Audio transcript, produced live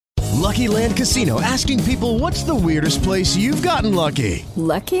Lucky Land Casino, asking people, what's the weirdest place you've gotten lucky?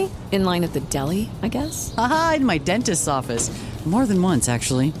 Lucky? In line at the deli, I guess? Aha, in my dentist's office. More than once,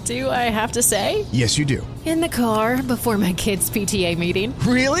 actually. Do I have to say? Yes, you do. In the car before my kids' PTA meeting.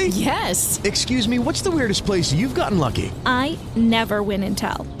 Really? Yes. Excuse me, what's the weirdest place you've gotten lucky? I never win and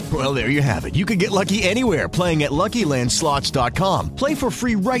tell. Well, there you have it. You can get lucky anywhere, playing at LuckyLandSlots.com. Play for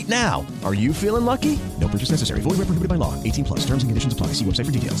free right now. Are you feeling lucky? No purchase necessary. Void where prohibited by law. 18 plus. Terms and conditions apply. See website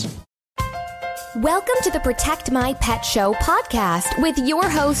for details. Welcome to the Protect My Pet Show podcast with your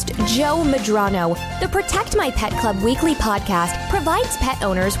host, Joe Madrano. The Protect My Pet Club weekly podcast provides pet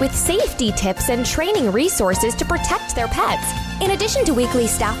owners with safety tips and training resources to protect their pets. In addition to weekly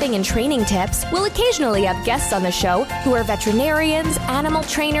staffing and training tips, we'll occasionally have guests on the show who are veterinarians, animal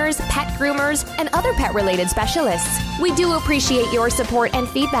trainers, pet groomers, and other pet-related specialists. We do appreciate your support and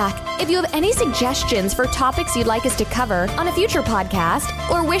feedback. If you have any suggestions for topics you'd like us to cover on a future podcast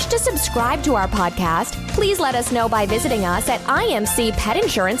or wish to subscribe to our podcast, please let us know by visiting us at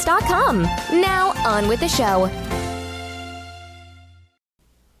imcpetinsurance.com. Now, on with the show.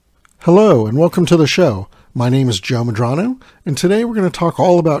 Hello, and welcome to the show. My name is Joe Madrano, and today we're going to talk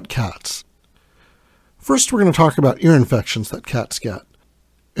all about cats. First, we're going to talk about ear infections that cats get.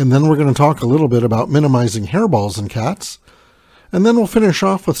 And then we're going to talk a little bit about minimizing hairballs in cats. And then we'll finish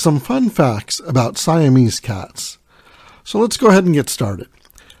off with some fun facts about Siamese cats. So let's go ahead and get started.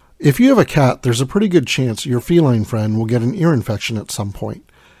 If you have a cat, there's a pretty good chance your feline friend will get an ear infection at some point.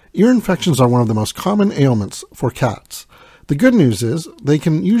 Ear infections are one of the most common ailments for cats. The good news is they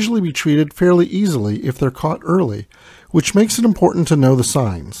can usually be treated fairly easily if they're caught early, which makes it important to know the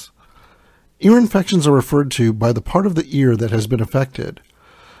signs. Ear infections are referred to by the part of the ear that has been affected.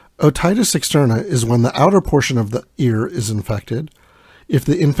 Otitis externa is when the outer portion of the ear is infected. If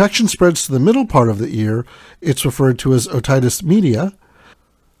the infection spreads to the middle part of the ear, it's referred to as otitis media.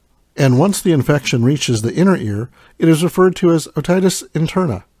 And once the infection reaches the inner ear, it is referred to as otitis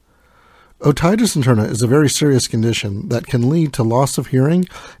interna. Otitis interna is a very serious condition that can lead to loss of hearing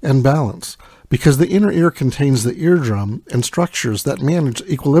and balance because the inner ear contains the eardrum and structures that manage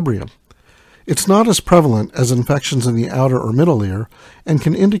equilibrium. It's not as prevalent as infections in the outer or middle ear and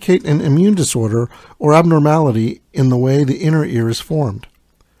can indicate an immune disorder or abnormality in the way the inner ear is formed.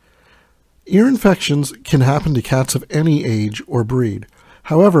 Ear infections can happen to cats of any age or breed.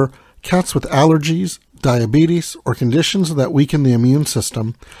 However, cats with allergies, diabetes, or conditions that weaken the immune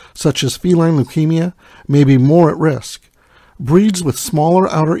system, such as feline leukemia, may be more at risk. Breeds with smaller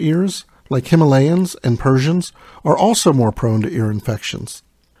outer ears, like Himalayans and Persians, are also more prone to ear infections.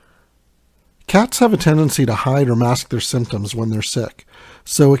 Cats have a tendency to hide or mask their symptoms when they're sick,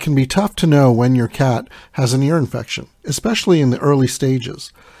 so it can be tough to know when your cat has an ear infection, especially in the early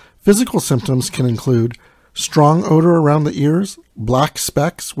stages. Physical symptoms can include strong odor around the ears, black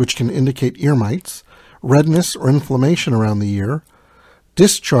specks which can indicate ear mites, redness or inflammation around the ear,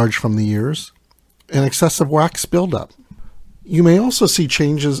 discharge from the ears, and excessive wax buildup. You may also see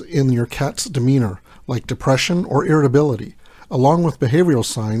changes in your cat's demeanor, like depression or irritability, along with behavioral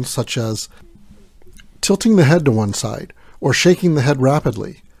signs such as tilting the head to one side or shaking the head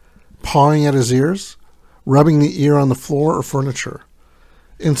rapidly, pawing at his ears, rubbing the ear on the floor or furniture.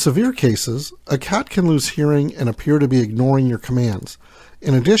 In severe cases, a cat can lose hearing and appear to be ignoring your commands.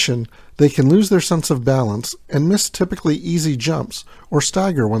 In addition, they can lose their sense of balance and miss typically easy jumps or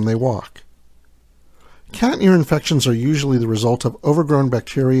stagger when they walk. Cat ear infections are usually the result of overgrown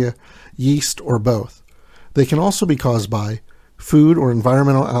bacteria, yeast, or both. They can also be caused by food or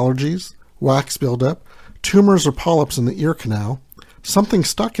environmental allergies, wax buildup, tumors or polyps in the ear canal, something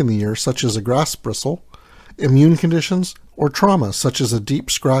stuck in the ear such as a grass bristle, immune conditions, or trauma such as a deep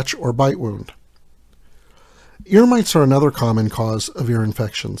scratch or bite wound. Ear mites are another common cause of ear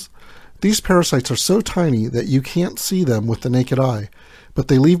infections. These parasites are so tiny that you can't see them with the naked eye, but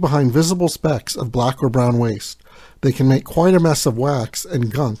they leave behind visible specks of black or brown waste. They can make quite a mess of wax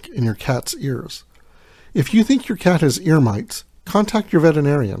and gunk in your cat's ears. If you think your cat has ear mites, contact your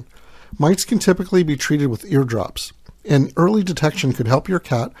veterinarian. Mites can typically be treated with ear drops, and early detection could help your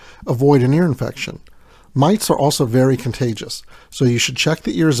cat avoid an ear infection. Mites are also very contagious, so you should check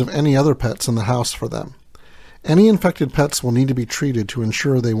the ears of any other pets in the house for them. Any infected pets will need to be treated to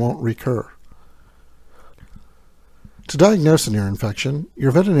ensure they won't recur. To diagnose an ear infection,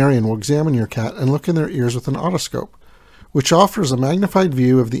 your veterinarian will examine your cat and look in their ears with an otoscope, which offers a magnified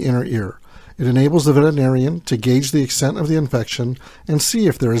view of the inner ear. It enables the veterinarian to gauge the extent of the infection and see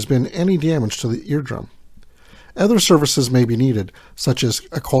if there has been any damage to the eardrum. Other services may be needed, such as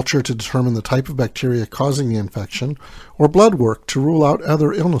a culture to determine the type of bacteria causing the infection, or blood work to rule out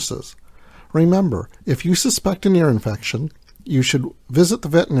other illnesses. Remember, if you suspect an ear infection, you should visit the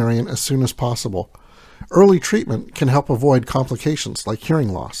veterinarian as soon as possible. Early treatment can help avoid complications like hearing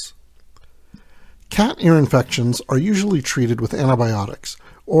loss. Cat ear infections are usually treated with antibiotics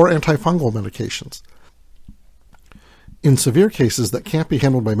or antifungal medications. In severe cases that can't be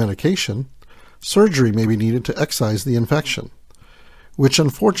handled by medication, surgery may be needed to excise the infection, which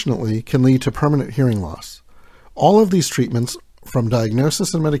unfortunately can lead to permanent hearing loss. All of these treatments, from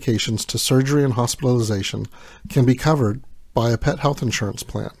diagnosis and medications to surgery and hospitalization, can be covered by a pet health insurance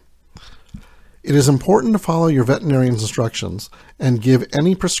plan. It is important to follow your veterinarian's instructions and give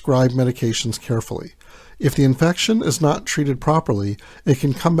any prescribed medications carefully. If the infection is not treated properly, it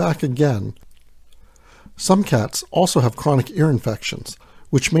can come back again. Some cats also have chronic ear infections,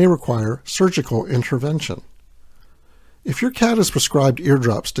 which may require surgical intervention. If your cat is prescribed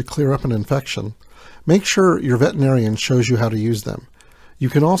eardrops to clear up an infection, make sure your veterinarian shows you how to use them. You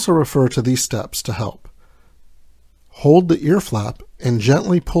can also refer to these steps to help. Hold the ear flap and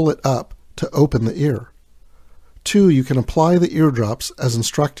gently pull it up to open the ear. 2. You can apply the eardrops as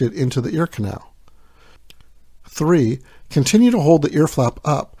instructed into the ear canal. 3. Continue to hold the ear flap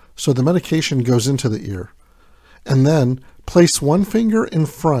up so the medication goes into the ear. And then place one finger in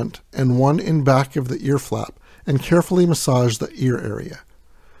front and one in back of the ear flap and carefully massage the ear area.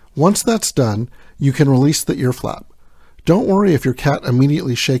 Once that's done, you can release the ear flap. Don't worry if your cat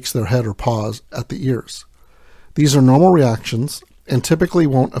immediately shakes their head or paws at the ears. These are normal reactions and typically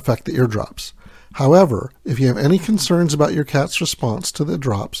won't affect the eardrops. However, if you have any concerns about your cat's response to the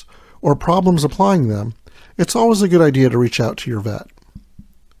drops or problems applying them, it's always a good idea to reach out to your vet.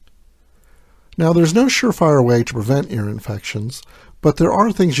 Now, there's no surefire way to prevent ear infections, but there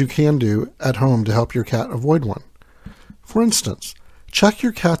are things you can do at home to help your cat avoid one. For instance, check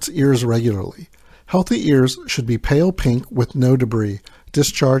your cat's ears regularly. Healthy ears should be pale pink with no debris,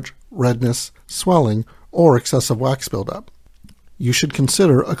 discharge, redness, swelling, or excessive wax buildup. You should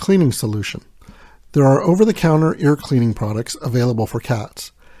consider a cleaning solution. There are over-the-counter ear cleaning products available for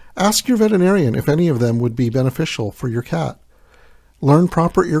cats. Ask your veterinarian if any of them would be beneficial for your cat. Learn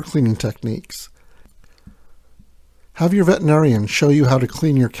proper ear cleaning techniques. Have your veterinarian show you how to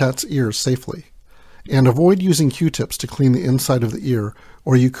clean your cat's ears safely. And avoid using Q-tips to clean the inside of the ear,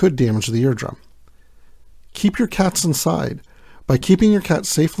 or you could damage the eardrum. Keep your cats inside. By keeping your cat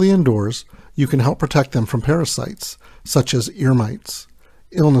safely indoors, you can help protect them from parasites, such as ear mites,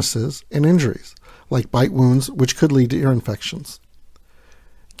 illnesses, and injuries, like bite wounds, which could lead to ear infections.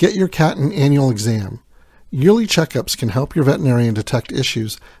 Get your cat an annual exam. Yearly checkups can help your veterinarian detect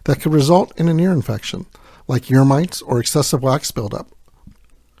issues that could result in an ear infection, like ear mites or excessive wax buildup.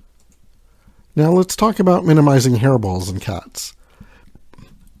 Now let's talk about minimizing hairballs in cats.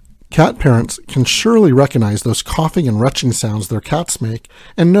 Cat parents can surely recognize those coughing and retching sounds their cats make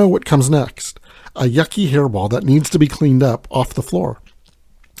and know what comes next, a yucky hairball that needs to be cleaned up off the floor.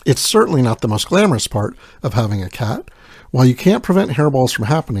 It's certainly not the most glamorous part of having a cat. While you can't prevent hairballs from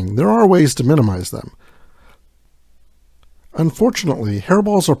happening, there are ways to minimize them. Unfortunately,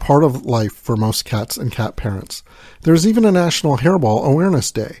 hairballs are part of life for most cats and cat parents. There's even a National Hairball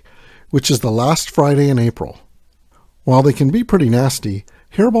Awareness Day, which is the last Friday in April. While they can be pretty nasty,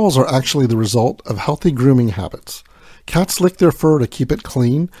 hairballs are actually the result of healthy grooming habits. Cats lick their fur to keep it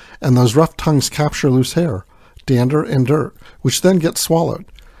clean, and those rough tongues capture loose hair, dander, and dirt, which then gets swallowed.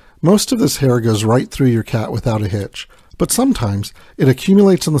 Most of this hair goes right through your cat without a hitch, but sometimes it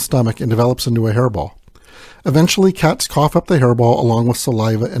accumulates in the stomach and develops into a hairball. Eventually, cats cough up the hairball along with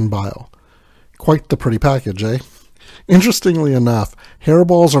saliva and bile. Quite the pretty package, eh? Interestingly enough,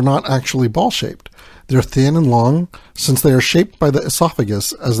 hairballs are not actually ball-shaped. They're thin and long, since they are shaped by the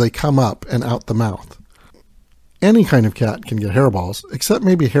esophagus as they come up and out the mouth. Any kind of cat can get hairballs, except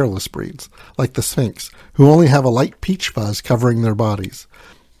maybe hairless breeds, like the Sphinx, who only have a light peach fuzz covering their bodies.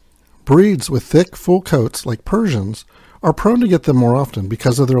 Breeds with thick, full coats, like Persians, are prone to get them more often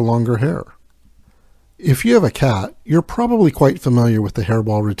because of their longer hair. If you have a cat, you're probably quite familiar with the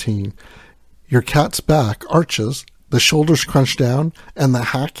hairball routine. Your cat's back arches, the shoulders crunch down, and the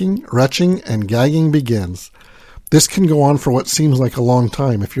hacking, retching, and gagging begins. This can go on for what seems like a long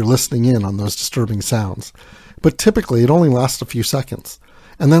time if you're listening in on those disturbing sounds, but typically it only lasts a few seconds,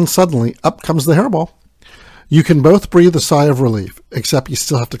 and then suddenly up comes the hairball. You can both breathe a sigh of relief, except you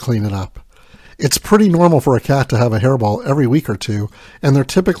still have to clean it up. It's pretty normal for a cat to have a hairball every week or two, and they're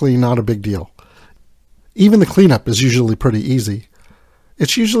typically not a big deal. Even the cleanup is usually pretty easy.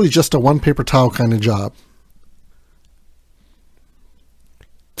 It's usually just a one paper towel kind of job.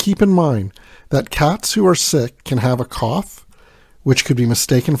 Keep in mind that cats who are sick can have a cough, which could be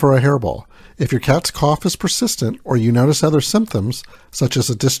mistaken for a hairball. If your cat's cough is persistent or you notice other symptoms, such as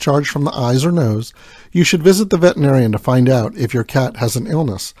a discharge from the eyes or nose, you should visit the veterinarian to find out if your cat has an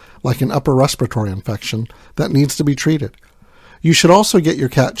illness, like an upper respiratory infection, that needs to be treated. You should also get your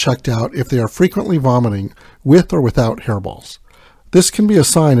cat checked out if they are frequently vomiting with or without hairballs. This can be a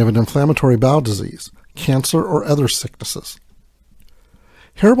sign of an inflammatory bowel disease, cancer, or other sicknesses.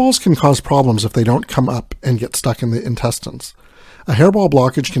 Hairballs can cause problems if they don't come up and get stuck in the intestines. A hairball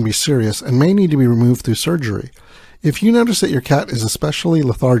blockage can be serious and may need to be removed through surgery. If you notice that your cat is especially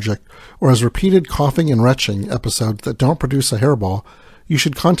lethargic or has repeated coughing and retching episodes that don't produce a hairball, you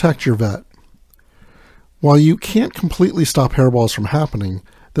should contact your vet. While you can't completely stop hairballs from happening,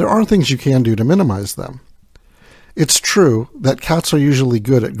 there are things you can do to minimize them. It's true that cats are usually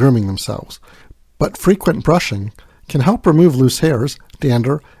good at grooming themselves, but frequent brushing can help remove loose hairs,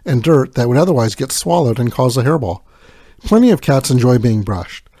 dander, and dirt that would otherwise get swallowed and cause a hairball. Plenty of cats enjoy being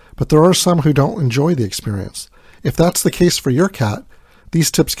brushed, but there are some who don't enjoy the experience. If that's the case for your cat,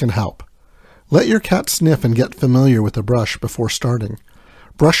 these tips can help. Let your cat sniff and get familiar with the brush before starting.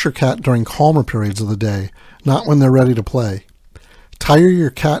 Brush your cat during calmer periods of the day, not when they're ready to play. Tire your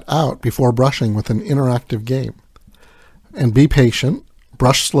cat out before brushing with an interactive game. And be patient,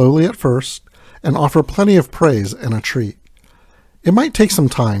 brush slowly at first, and offer plenty of praise and a treat. It might take some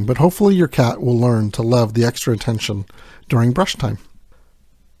time, but hopefully your cat will learn to love the extra attention during brush time.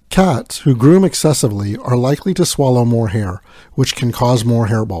 Cats who groom excessively are likely to swallow more hair, which can cause more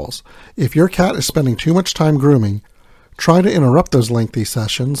hairballs. If your cat is spending too much time grooming, try to interrupt those lengthy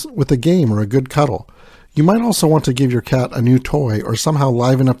sessions with a game or a good cuddle. You might also want to give your cat a new toy or somehow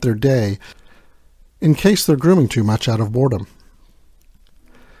liven up their day in case they're grooming too much out of boredom.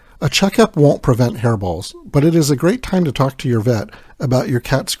 A checkup won't prevent hairballs, but it is a great time to talk to your vet about your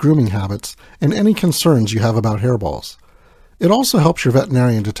cat's grooming habits and any concerns you have about hairballs. It also helps your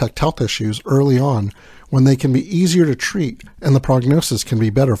veterinarian detect health issues early on when they can be easier to treat and the prognosis can be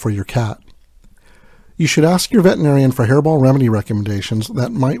better for your cat. You should ask your veterinarian for hairball remedy recommendations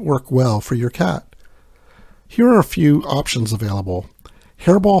that might work well for your cat. Here are a few options available.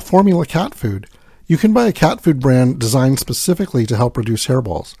 Hairball formula cat food. You can buy a cat food brand designed specifically to help reduce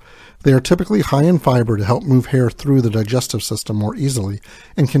hairballs. They are typically high in fiber to help move hair through the digestive system more easily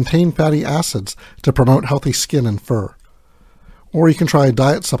and contain fatty acids to promote healthy skin and fur. Or you can try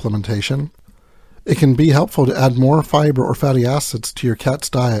diet supplementation. It can be helpful to add more fiber or fatty acids to your cat's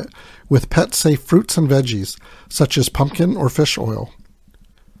diet with pet-safe fruits and veggies, such as pumpkin or fish oil.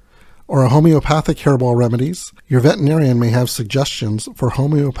 Or a homeopathic hairball remedies. Your veterinarian may have suggestions for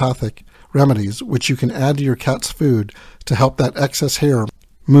homeopathic remedies which you can add to your cat's food to help that excess hair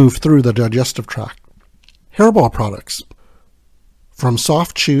move through the digestive tract. Hairball products. From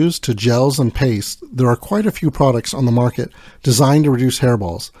soft chews to gels and paste, there are quite a few products on the market designed to reduce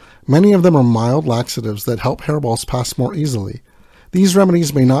hairballs. Many of them are mild laxatives that help hairballs pass more easily. These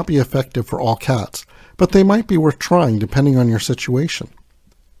remedies may not be effective for all cats, but they might be worth trying depending on your situation.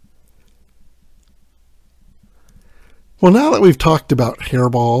 Well, now that we've talked about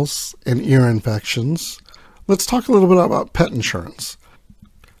hairballs and ear infections, let's talk a little bit about pet insurance.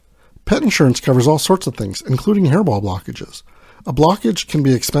 Pet insurance covers all sorts of things, including hairball blockages. A blockage can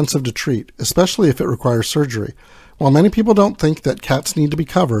be expensive to treat, especially if it requires surgery. While many people don't think that cats need to be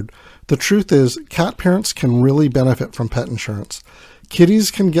covered, the truth is cat parents can really benefit from pet insurance.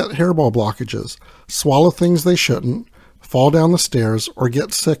 Kitties can get hairball blockages, swallow things they shouldn't, fall down the stairs, or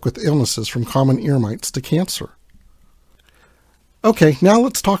get sick with illnesses from common ear mites to cancer. Okay, now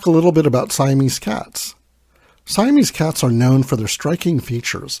let's talk a little bit about Siamese cats. Siamese cats are known for their striking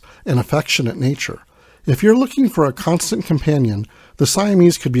features and affectionate nature. If you're looking for a constant companion, the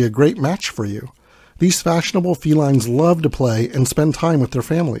Siamese could be a great match for you. These fashionable felines love to play and spend time with their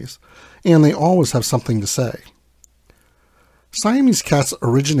families, and they always have something to say. Siamese cats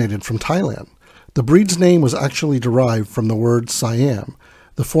originated from Thailand. The breed's name was actually derived from the word Siam,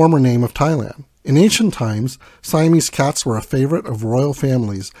 the former name of Thailand. In ancient times, Siamese cats were a favorite of royal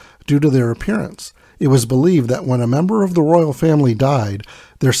families due to their appearance. It was believed that when a member of the royal family died,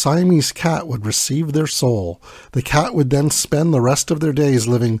 their Siamese cat would receive their soul. The cat would then spend the rest of their days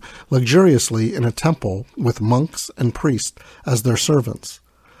living luxuriously in a temple with monks and priests as their servants.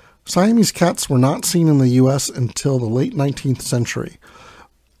 Siamese cats were not seen in the U.S. until the late 19th century.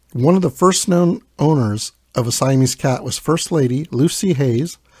 One of the first known owners of a Siamese cat was First Lady Lucy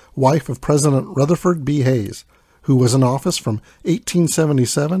Hayes, wife of President Rutherford B. Hayes, who was in office from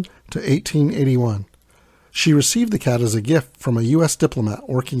 1877 to 1881. She received the cat as a gift from a U.S. diplomat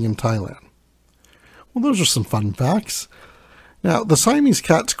working in Thailand. Well, those are some fun facts. Now, the Siamese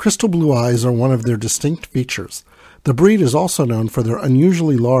cat's crystal blue eyes are one of their distinct features. The breed is also known for their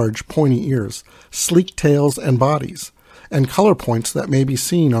unusually large, pointy ears, sleek tails and bodies, and color points that may be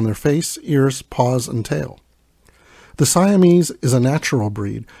seen on their face, ears, paws, and tail. The Siamese is a natural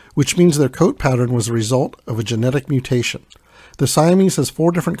breed, which means their coat pattern was a result of a genetic mutation. The Siamese has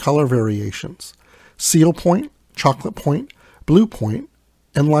 4 different color variations: seal point, chocolate point, blue point,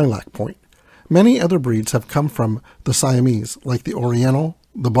 and lilac point. Many other breeds have come from the Siamese, like the Oriental,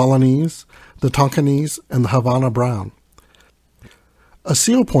 the Balinese, the Tonkinese, and the Havana Brown. A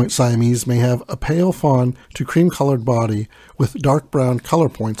seal point Siamese may have a pale fawn to cream-colored body with dark brown color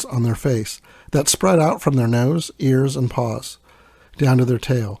points on their face that spread out from their nose, ears, and paws down to their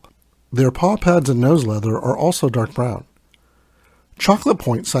tail. Their paw pads and nose leather are also dark brown. Chocolate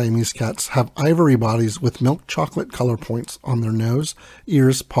point Siamese cats have ivory bodies with milk chocolate color points on their nose,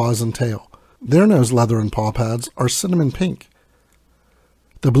 ears, paws, and tail. Their nose leather and paw pads are cinnamon pink.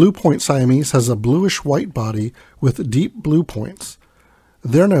 The blue point Siamese has a bluish-white body with deep blue points.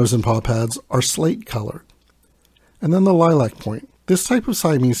 Their nose and paw pads are slate colored. And then the lilac point. This type of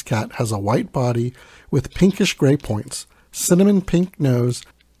Siamese cat has a white body with pinkish gray points, cinnamon pink nose,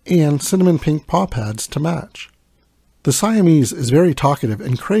 and cinnamon pink paw pads to match. The Siamese is very talkative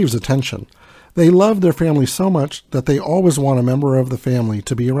and craves attention. They love their family so much that they always want a member of the family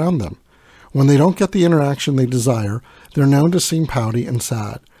to be around them. When they don't get the interaction they desire, they're known to seem pouty and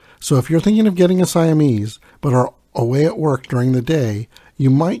sad. So if you're thinking of getting a Siamese, but are away at work during the day, you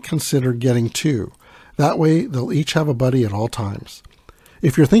might consider getting 2. That way, they'll each have a buddy at all times.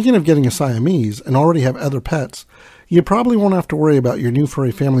 If you're thinking of getting a Siamese and already have other pets, you probably won't have to worry about your new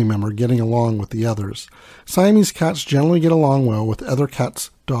furry family member getting along with the others. Siamese cats generally get along well with other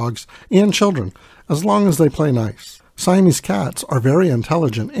cats, dogs, and children, as long as they play nice. Siamese cats are very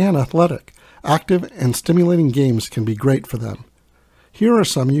intelligent and athletic. Active and stimulating games can be great for them. Here are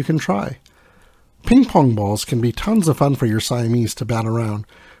some you can try. Ping pong balls can be tons of fun for your Siamese to bat around.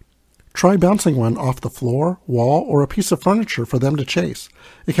 Try bouncing one off the floor, wall, or a piece of furniture for them to chase.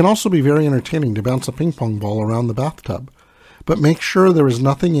 It can also be very entertaining to bounce a ping pong ball around the bathtub, but make sure there is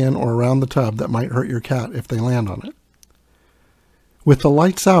nothing in or around the tub that might hurt your cat if they land on it. With the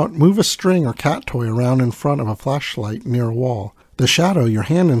lights out, move a string or cat toy around in front of a flashlight near a wall. The shadow your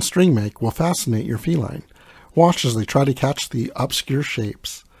hand and string make will fascinate your feline. Watch as they try to catch the obscure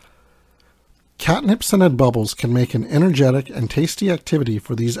shapes. Catnip-scented bubbles can make an energetic and tasty activity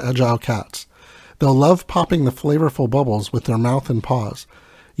for these agile cats. They'll love popping the flavorful bubbles with their mouth and paws.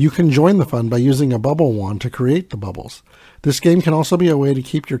 You can join the fun by using a bubble wand to create the bubbles. This game can also be a way to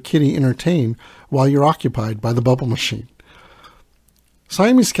keep your kitty entertained while you're occupied by the bubble machine.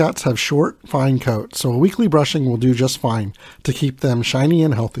 Siamese cats have short, fine coats, so a weekly brushing will do just fine to keep them shiny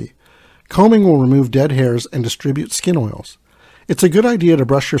and healthy. Combing will remove dead hairs and distribute skin oils. It's a good idea to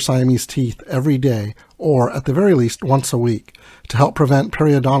brush your Siamese teeth every day, or at the very least once a week, to help prevent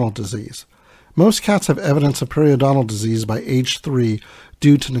periodontal disease. Most cats have evidence of periodontal disease by age 3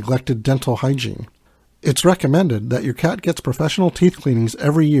 due to neglected dental hygiene. It's recommended that your cat gets professional teeth cleanings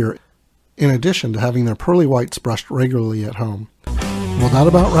every year, in addition to having their pearly whites brushed regularly at home. Well, that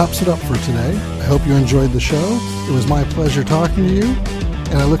about wraps it up for today. I hope you enjoyed the show. It was my pleasure talking to you,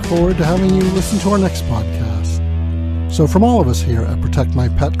 and I look forward to having you listen to our next podcast. So from all of us here at Protect My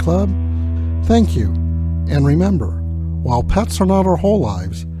Pet Club, thank you. And remember, while pets are not our whole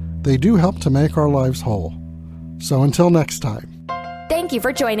lives, they do help to make our lives whole. So until next time. Thank you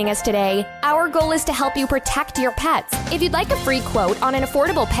for joining us today. Our goal is to help you protect your pets. If you'd like a free quote on an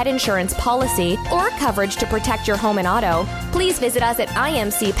affordable pet insurance policy or coverage to protect your home and auto, please visit us at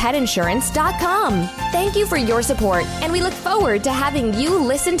imcpetinsurance.com. Thank you for your support, and we look forward to having you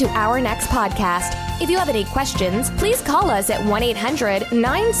listen to our next podcast. If you have any questions, please call us at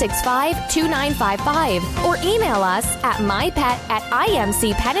 1-800-965-2955 or email us at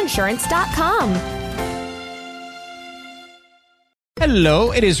mypet@imcpetinsurance.com.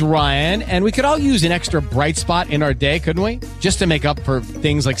 Hello, it is Ryan, and we could all use an extra bright spot in our day, couldn't we? Just to make up for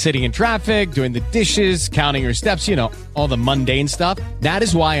things like sitting in traffic, doing the dishes, counting your steps, you know, all the mundane stuff. That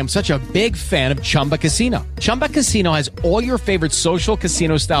is why I'm such a big fan of Chumba Casino. Chumba Casino has all your favorite social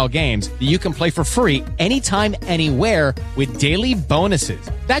casino-style games that you can play for free anytime, anywhere with daily bonuses.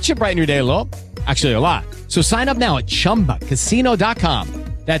 That should brighten your day a little. Actually, a lot. So sign up now at ChumbaCasino.com.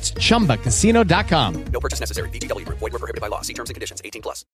 That's ChumbaCasino.com. No purchase necessary. VGW Group. Void where prohibited by law. See terms and conditions. 18+.